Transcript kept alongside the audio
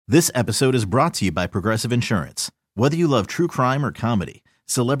This episode is brought to you by Progressive Insurance. Whether you love true crime or comedy,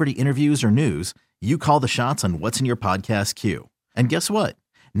 celebrity interviews or news, you call the shots on what's in your podcast queue. And guess what?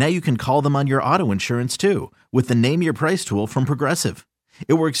 Now you can call them on your auto insurance too with the Name Your Price tool from Progressive.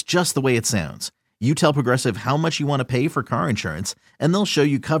 It works just the way it sounds. You tell Progressive how much you want to pay for car insurance, and they'll show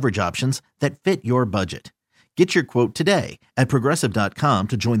you coverage options that fit your budget. Get your quote today at Progressive.com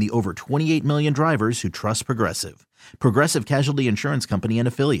to join the over 28 million drivers who trust Progressive. Progressive Casualty Insurance Company and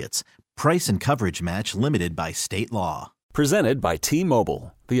Affiliates. Price and coverage match limited by state law. Presented by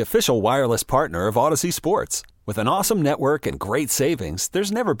T-Mobile, the official wireless partner of Odyssey Sports. With an awesome network and great savings,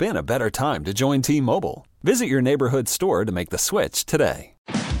 there's never been a better time to join T-Mobile. Visit your neighborhood store to make the switch today.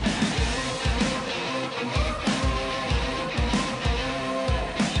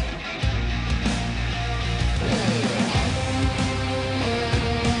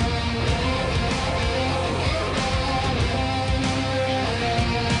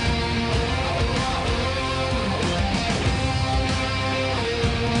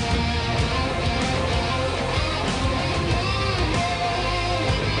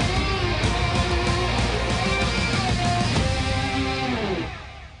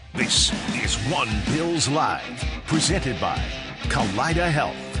 This is One Bills Live, presented by Kaleida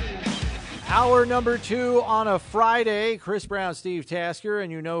Health. Hour number 2 on a Friday. Chris Brown, Steve Tasker,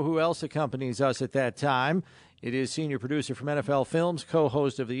 and you know who else accompanies us at that time. It is senior producer from NFL Films,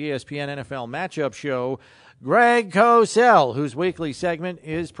 co-host of the ESPN NFL Matchup Show, Greg Cosell, whose weekly segment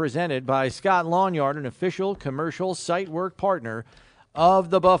is presented by Scott Lawnyard, an official commercial site work partner of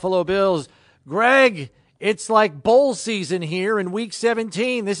the Buffalo Bills. Greg, it's like bowl season here in Week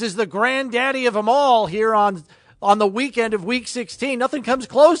 17. This is the granddaddy of them all here on the weekend of Week 16. Nothing comes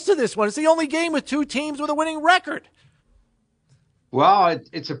close to this one. It's the only game with two teams with a winning record. Well,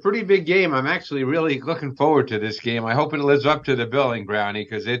 it's a pretty big game. I'm actually really looking forward to this game. I hope it lives up to the billing, Brownie,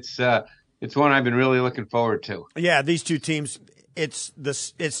 because it's one I've been really looking forward to. Yeah, these two teams, it's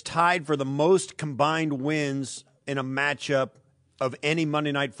tied for the most combined wins in a matchup of any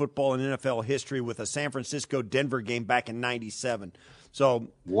Monday Night Football in NFL history, with a San Francisco-Denver game back in '97. So,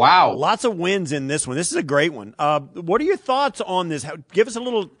 wow, lots of wins in this one. This is a great one. What are your thoughts on this? Give us a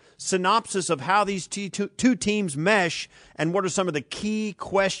little synopsis of how these two teams mesh, and what are some of the key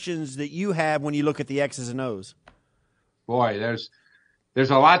questions that you have when you look at the X's and O's? Boy,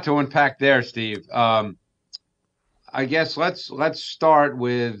 there's a lot to unpack there, Steve. I guess let's start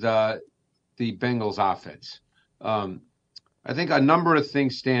with the Bengals offense. I think a number of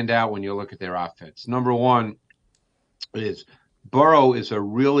things stand out when you look at their offense. Number one is Burrow is a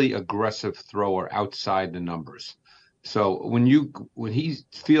really aggressive thrower outside the numbers. So when he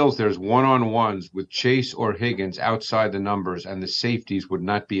feels there's one-on-ones with Chase or Higgins outside the numbers and the safeties would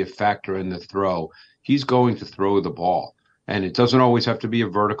not be a factor in the throw, he's going to throw the ball. And it doesn't always have to be a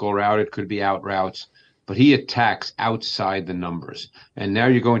vertical route. It could be out routes. But he attacks outside the numbers. And now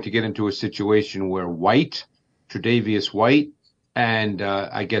you're going to get into a situation where Tre'Davious White, and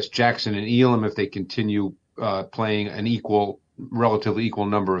I guess Jackson and Elam, if they continue playing an relatively equal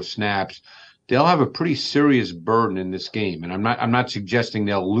number of snaps, they'll have a pretty serious burden in this game. And I'm not suggesting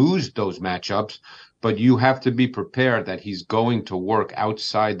they'll lose those matchups, but you have to be prepared that he's going to work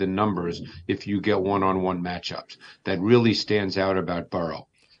outside the numbers if you get one-on-one matchups. That really stands out about Burrow.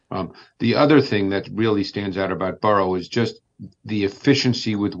 The other thing that really stands out about Burrow is just the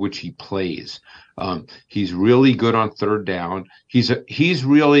efficiency with which he plays. He's really good on third down. He's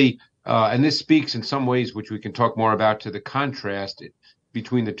really, and this speaks in some ways, which we can talk more about, to the contrast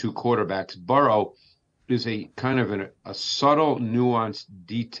between the two quarterbacks. Burrow is a kind of a subtle, nuanced,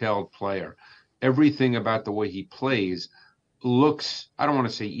 detailed player. Everything about the way he plays looks, I don't want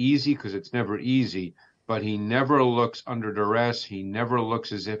to say easy because it's never easy, but he never looks under duress. He never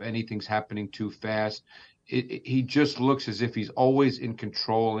looks as if anything's happening too fast. He just looks as if he's always in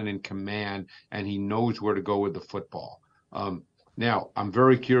control and in command, and he knows where to go with the football. Now, I'm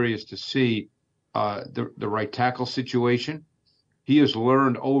very curious to see the right tackle situation. He has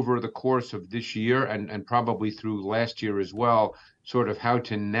learned over the course of this year and probably through last year as well, sort of how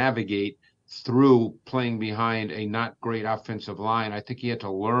to navigate through playing behind a not great offensive line. I think he had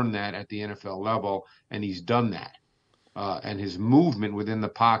to learn that at the NFL level, and he's done that. And his movement within the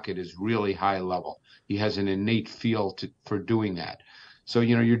pocket is really high level. He has an innate feel for doing that. So,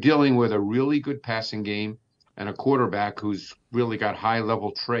 you're dealing with a really good passing game and a quarterback who's really got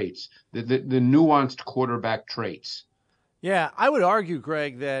high-level traits, the nuanced quarterback traits. Yeah, I would argue,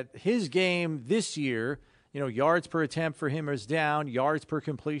 Greg, that his game this year, yards per attempt for him is down, yards per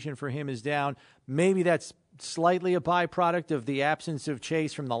completion for him is down. Maybe that's slightly a byproduct of the absence of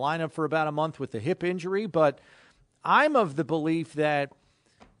Chase from the lineup for about a month with the hip injury, but I'm of the belief that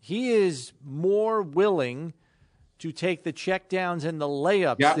he is more willing to take the checkdowns and the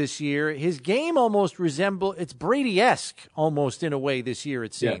layups this year. His game almost it's Brady-esque almost in a way this year,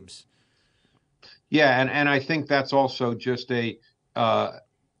 it seems. Yeah, and I think that's also just a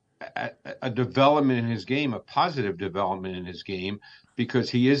development in his game, a positive development in his game, because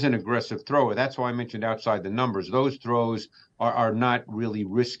he is an aggressive thrower. That's why I mentioned outside the numbers. Those throws are not really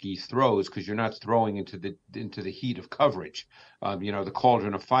risky throws because you're not throwing into the heat of coverage, the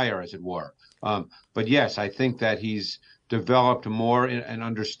cauldron of fire, as it were. But yes, I think that he's developed more an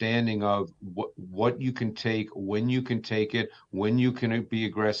understanding of what you can take, when you can take it, when you can be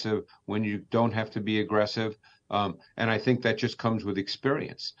aggressive, when you don't have to be aggressive. And I think that just comes with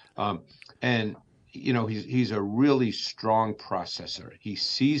experience. And he's a really strong processor. He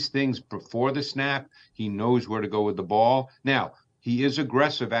sees things before the snap. He knows where to go with the ball. Now, he is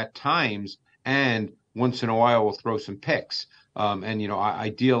aggressive at times, and once in a while will throw some picks.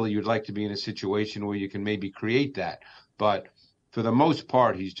 Ideally, you'd like to be in a situation where you can maybe create that. But for the most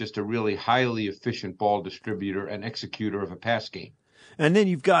part, he's just a really highly efficient ball distributor and executor of a pass game. And then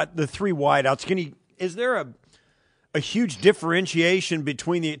you've got the three wideouts. Is there a huge differentiation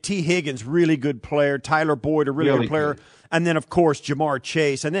between the T. Higgins, really good player, Tyler Boyd, a really good player, and then, of course, Jamar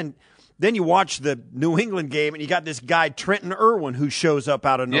Chase. And then you watch the New England game, and you got this guy, Trenton Irwin, who shows up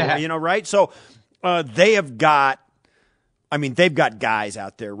out of nowhere, right? So they've got guys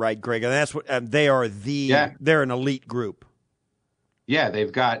out there, right, Greg? And that's what they're an elite group. Yeah,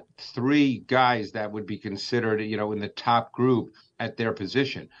 they've got three guys that would be considered, in the top group at their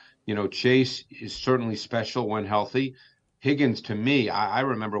position. Chase is certainly special when healthy. Higgins, to me, I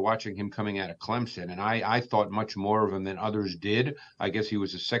remember watching him coming out of Clemson, and I thought much more of him than others did. I guess he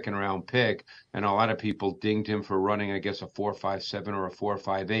was a second-round pick, and a lot of people dinged him for running, I guess, a 4.57 or a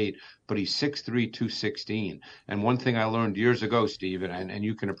 4.58, but he's 6'3", 216. And one thing I learned years ago, Steve, and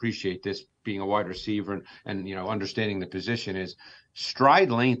you can appreciate this being a wide receiver and understanding the position, is stride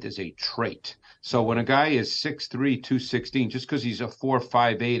length is a trait. So when a guy is 6'3", 216, just because he's a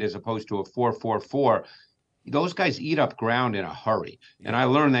 4.58 as opposed to a 4.44, those guys eat up ground in a hurry. And I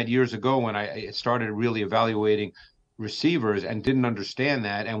learned that years ago when I started really evaluating receivers and didn't understand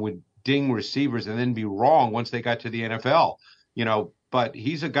that and would ding receivers and then be wrong once they got to the NFL. But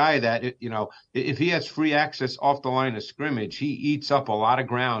he's a guy that, if he has free access off the line of scrimmage, he eats up a lot of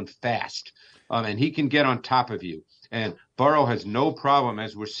ground fast. And he can get on top of you. And Burrow has no problem,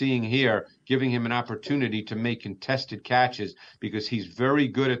 as we're seeing here, giving him an opportunity to make contested catches because he's very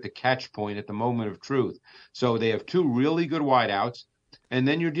good at the catch point at the moment of truth. So they have two really good wideouts. And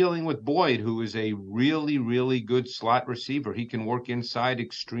then you're dealing with Boyd, who is a really, really good slot receiver. He can work inside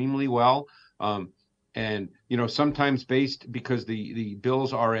extremely well. Sometimes because the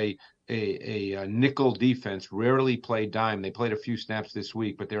Bills are a nickel defense, rarely play dime. They played a few snaps this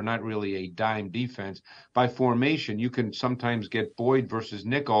week, but they're not really a dime defense. By formation, you can sometimes get Boyd versus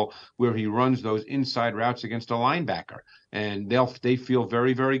nickel, where he runs those inside routes against a linebacker, and they feel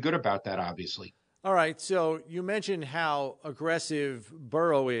very, very good about that, obviously. All right, so you mentioned how aggressive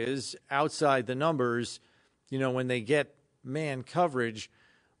Burrow is outside the numbers, when they get man coverage.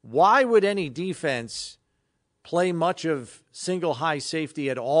 Why would any defense play much of single high safety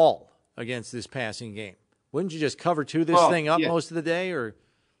at all against this passing game? Wouldn't you just cover this thing up most of the day? Or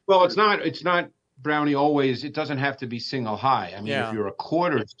well, it's not Brownie always. It doesn't have to be single high. I mean, if you're a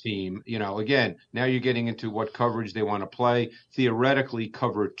quarters team, again, now you're getting into what coverage they want to play. Theoretically,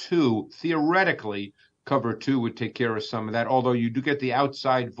 cover two would take care of some of that, although you do get the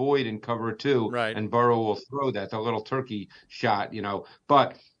outside void in cover two, right, and Burrow will throw that, the little turkey shot,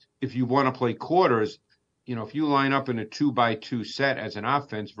 But if you want to play quarters, if you line up in a 2-by-2 set as an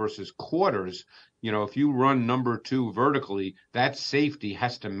offense versus quarters, if you run number two vertically, that safety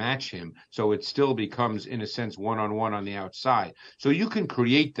has to match him. So it still becomes, in a sense, one-on-one on the outside. So you can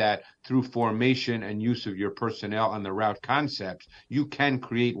create that through formation and use of your personnel and the route concepts. You can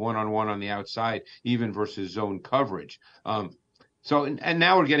create one-on-one on the outside, even versus zone coverage. And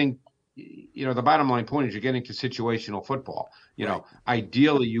now we're getting, the bottom line point is you're getting to situational football.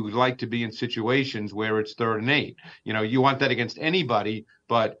 Ideally, you would like to be in situations where it's 3rd and 8. You want that against anybody,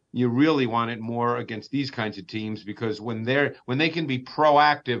 but you really want it more against these kinds of teams because when they can be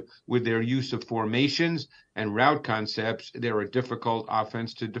proactive with their use of formations and route concepts, they're a difficult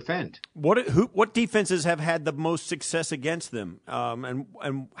offense to defend. What defenses have had the most success against them,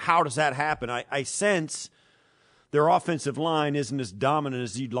 and how does that happen? I sense their offensive line isn't as dominant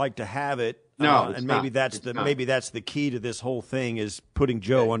as you'd like to have it. No, and maybe that's the key to this whole thing is putting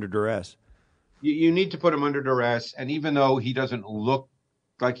Joe under duress. You need to put him under duress, and even though he doesn't look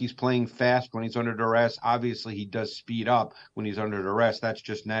like he's playing fast when he's under duress. Obviously, he does speed up when he's under duress. That's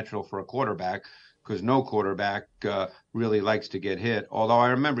just natural for a quarterback, because no quarterback really likes to get hit. Although I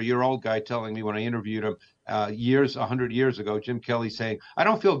remember your old guy telling me when I interviewed him 100 years ago, Jim Kelly, saying, I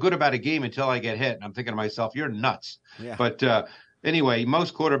don't feel good about a game until I get hit. And I'm thinking to myself, you're nuts. Yeah. But anyway,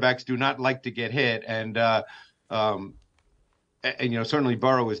 most quarterbacks do not like to get hit. And certainly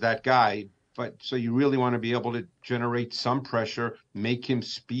Burrow is that guy. But so you really want to be able to generate some pressure, make him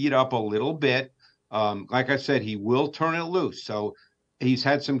speed up a little bit. Like I said, he will turn it loose. So he's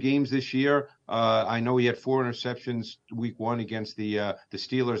had some games this year. I know he had 4 interceptions week 1 against the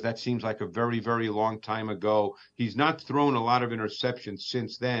Steelers. That seems like a very, very long time ago. He's not thrown a lot of interceptions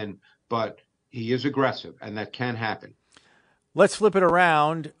since then, but he is aggressive, and that can happen. Let's flip it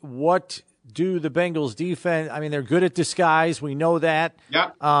around. What do the Bengals defense? I mean, they're good at disguise. We know that.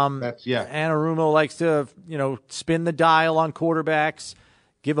 Yeah. Anarumo likes to, spin the dial on quarterbacks,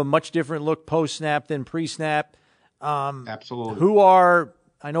 give a much different look post-snap than pre-snap. Absolutely.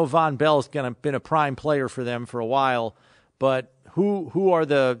 I know Von Bell's been a prime player for them for a while, but who are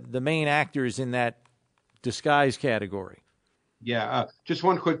the main actors in that disguise category? Yeah, just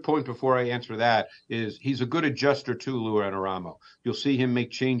one quick point before I answer that is he's a good adjuster too, Lou Anarumo. You'll see him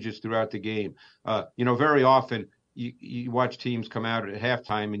make changes throughout the game. Very often you watch teams come out at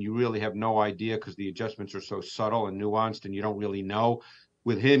halftime and you really have no idea because the adjustments are so subtle and nuanced and you don't really know.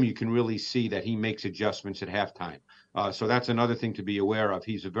 With him, you can really see that he makes adjustments at halftime. So that's another thing to be aware of.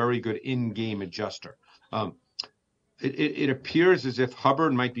 He's a very good in-game adjuster. It appears as if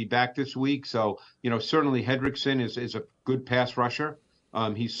Hubbard might be back this week. So, certainly Hendrickson is a good pass rusher.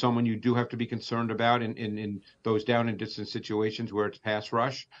 He's someone you do have to be concerned about in those down and distance situations where it's pass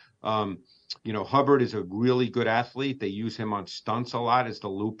rush. Hubbard is a really good athlete. They use him on stunts a lot as the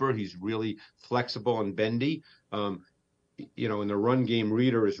looper. He's really flexible and bendy. In the run game,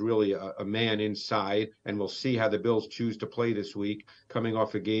 Reeder is really a man inside, and we'll see how the Bills choose to play this week, coming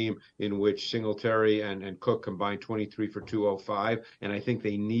off a game in which Singletary and Cook combined 23 for 205, and I think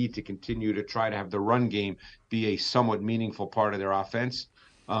they need to continue to try to have the run game be a somewhat meaningful part of their offense.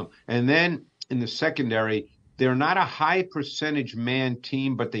 And then in the secondary, they're not a high percentage man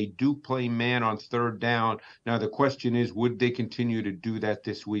team, but they do play man on third down. Now, the question is, would they continue to do that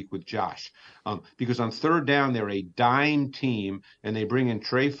this week with Josh? Because on third down, they're a dime team, and they bring in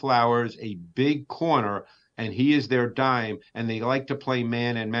Trey Flowers, a big corner, and he is their dime, and they like to play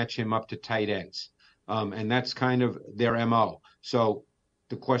man and match him up to tight ends. And that's kind of their MO. So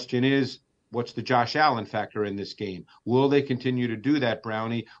the question is, what's the Josh Allen factor in this game? Will they continue to do that,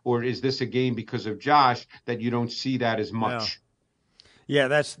 Brownie? Or is this a game because of Josh that you don't see that as much? Yeah,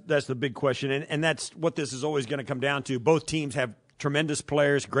 that's the big question. And that's what this is always going to come down to. Both teams have tremendous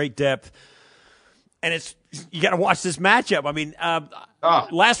players, great depth. And you got to watch this matchup. I mean,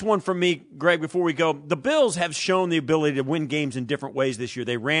 last one from me, Greg, before we go. The Bills have shown the ability to win games in different ways this year.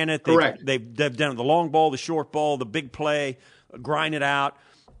 They ran it. Correct. They've done the long ball, the short ball, the big play, grind it out.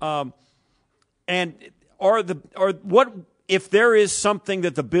 And what if there is something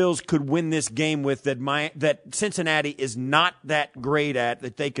that the Bills could win this game with that Cincinnati is not that great at,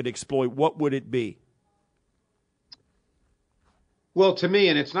 that they could exploit? What would it be? Well, to me,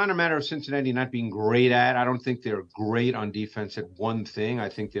 and it's not a matter of Cincinnati not being great at. I don't think they're great on defense at one thing. I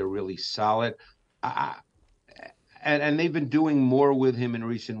think they're really solid. And they've been doing more with him in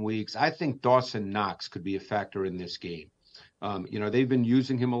recent weeks. I think Dawson Knox could be a factor in this game. They've been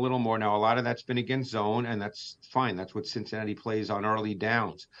using him a little more now. A lot of that's been against zone, and that's fine. That's what Cincinnati plays on early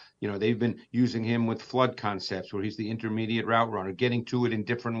downs. They've been using him with flood concepts where he's the intermediate route runner, getting to it in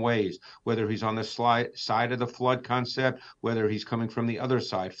different ways, whether he's on the side of the flood concept, whether he's coming from the other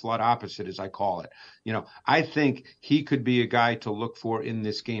side, flood opposite, as I call it. I think he could be a guy to look for in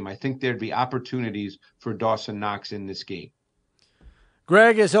this game. I think there'd be opportunities for Dawson Knox in this game.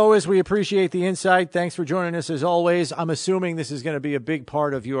 Greg, as always, we appreciate the insight. Thanks for joining us as always. I'm assuming this is going to be a big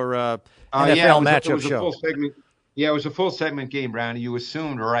part of your NFL matchup show. It was a full segment game, Brownie. You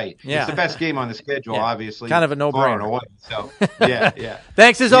assumed right. Yeah. It's the best game on the schedule, obviously. Kind of a no-brainer. So, yeah.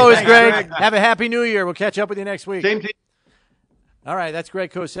 Thanks as always, Greg. Have a happy New Year. We'll catch up with you next week. Same to you. All right, that's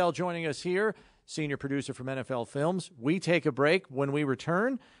Greg Cosell joining us here, senior producer from NFL Films. We take a break. When we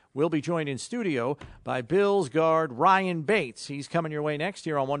return, we'll be joined in studio by Bills guard Ryan Bates. He's coming your way next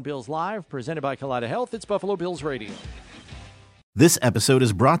here on One Bills Live, presented by Kaleida Health. It's Buffalo Bills Radio. This episode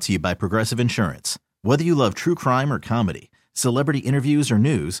is brought to you by Progressive Insurance. Whether you love true crime or comedy, celebrity interviews or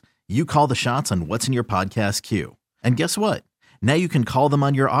news, you call the shots on what's in your podcast queue. And guess what? Now you can call them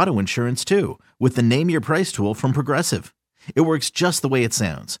on your auto insurance too with the Name Your Price tool from Progressive. It works just the way it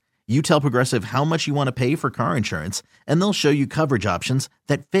sounds. You tell Progressive how much you want to pay for car insurance, and they'll show you coverage options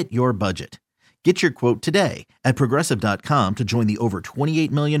that fit your budget. Get your quote today at Progressive.com to join the over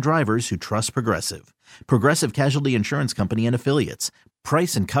 28 million drivers who trust Progressive. Progressive Casualty Insurance Company and Affiliates.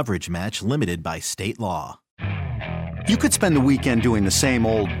 Price and coverage match limited by state law. You could spend the weekend doing the same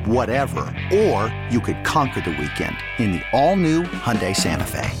old whatever, or you could conquer the weekend in the all-new Hyundai Santa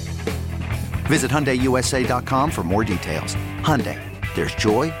Fe. Visit HyundaiUSA.com for more details. Hyundai, there's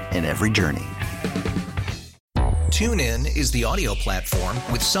joy in every journey. TuneIn is the audio platform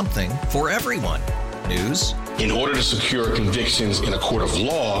with something for everyone. News. In order to secure convictions in a court of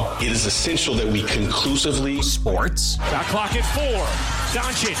law, it is essential that we conclusively. Sports. Shot clock at 4.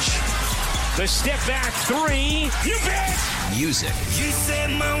 Doncic. The step back 3. You bet. Music. You set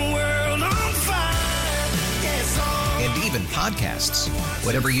my world on fire. Yes, and even podcasts.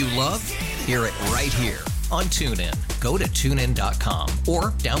 Whatever you love, hear it right here on TuneIn. Go to TuneIn.com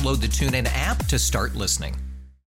or download the TuneIn app to start listening.